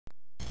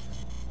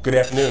Good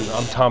afternoon,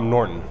 I'm Tom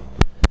Norton.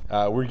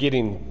 We're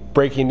getting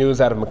breaking news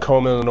out of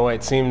Macomb, Illinois.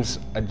 It seems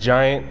a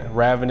giant,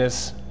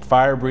 ravenous,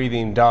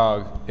 fire-breathing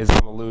dog is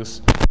on the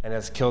loose and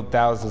has killed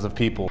thousands of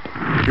people.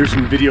 Here's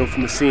some video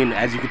from the scene.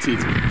 As you can see,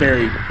 it's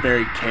very,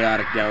 very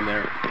chaotic down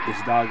there. This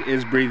dog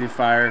is breathing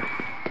fire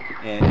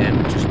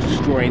and just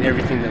destroying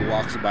everything that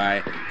walks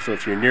by. So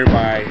if you're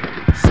nearby,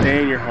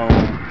 stay in your home.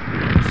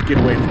 Just get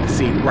away from the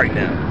scene right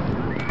now.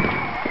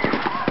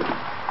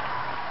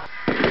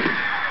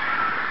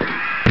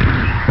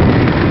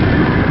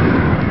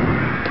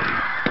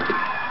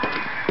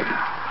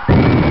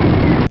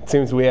 It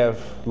seems we have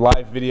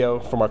live video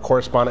from our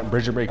correspondent,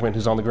 Bridget Brakeman,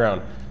 who's on the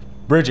ground.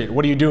 Bridget,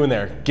 what are you doing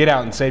there? Get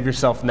out and save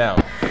yourself now.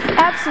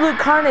 Absolute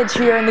carnage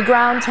here in the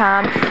ground,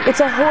 Tom. It's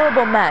a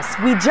horrible mess.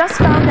 We just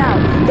found out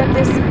that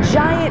this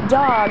giant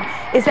dog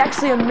is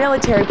actually a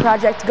military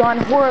project gone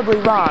horribly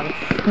wrong.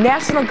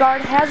 National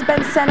Guard has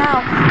been sent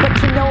out, but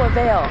to no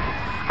avail.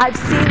 I've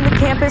seen the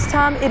campus,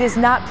 Tom. It is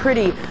not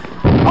pretty.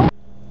 Oh.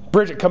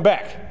 Bridget, come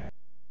back.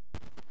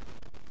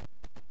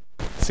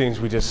 Seems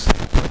we just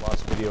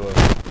lost video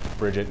of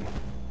Bridget.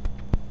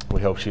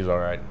 We hope she's all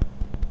right.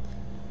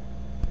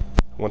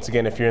 Once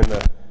again, if you're in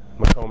the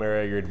Macomb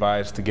area, you're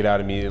advised to get out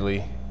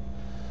immediately.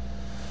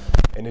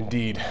 And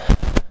indeed,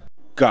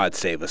 God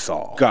save us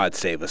all. God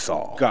save us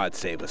all. God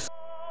save us all.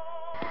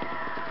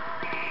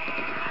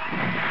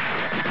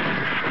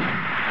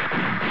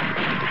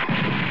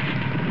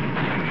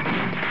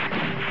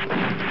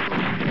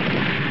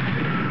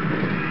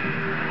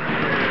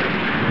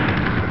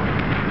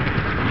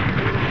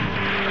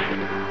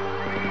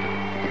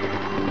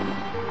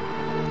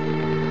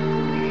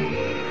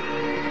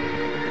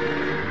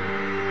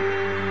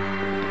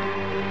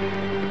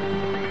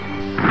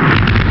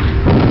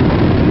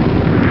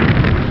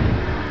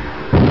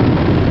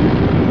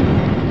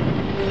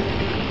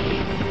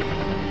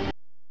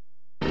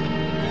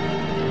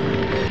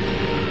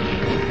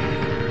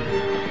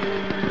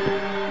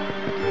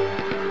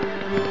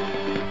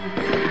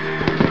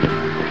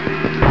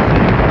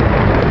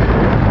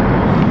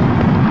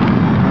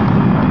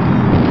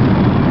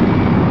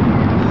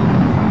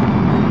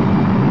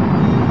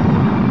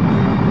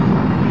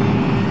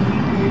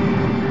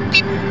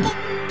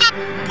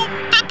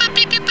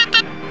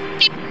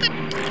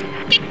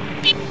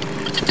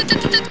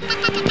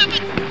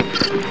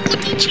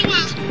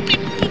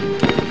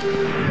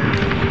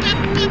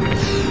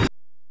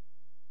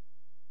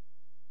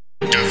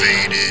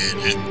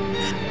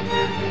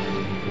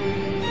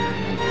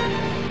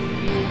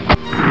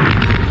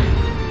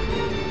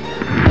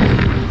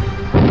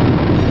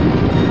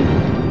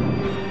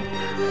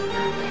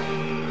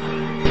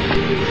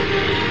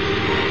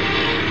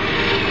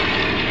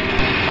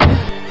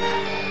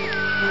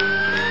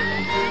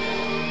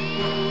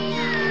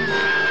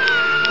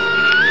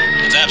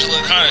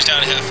 Absolute carnage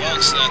down here,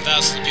 folks.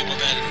 Thousands of people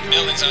dead.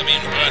 Buildings are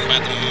being burned by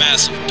the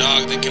massive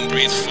dog that can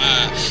breathe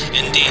fire.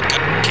 Indeed,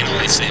 God can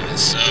only save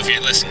us. So if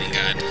you're listening,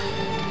 God,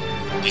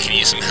 we can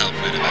use some help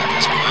right about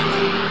this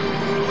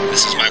point.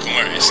 This is Michael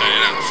Murray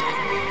signing off.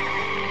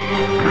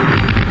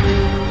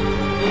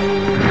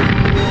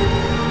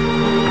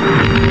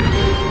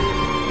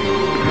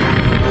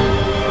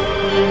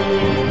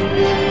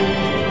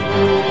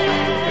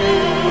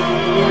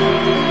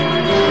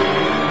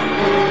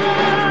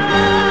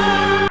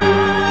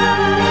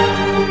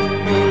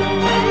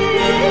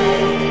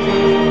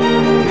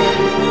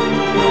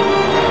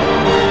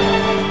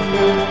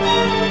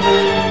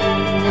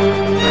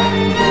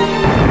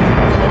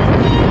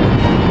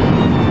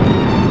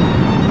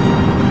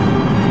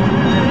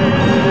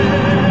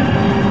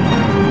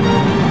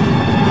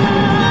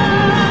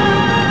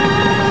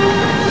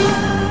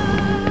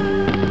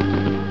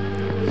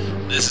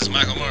 This is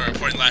Michael Moore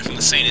reporting live from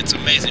the scene. It's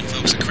amazing,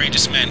 folks. A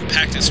courageous man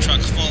packed his truck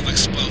full of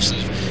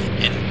explosives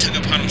and took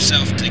upon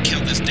himself to kill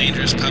this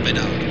dangerous puppy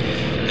dog.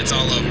 It's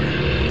all over.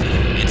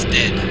 It's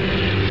dead.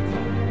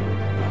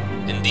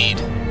 Indeed,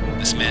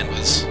 this man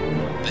was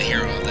the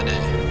hero of the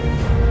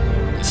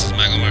day. This is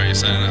Michael Murray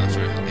signing off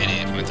for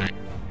 88.3.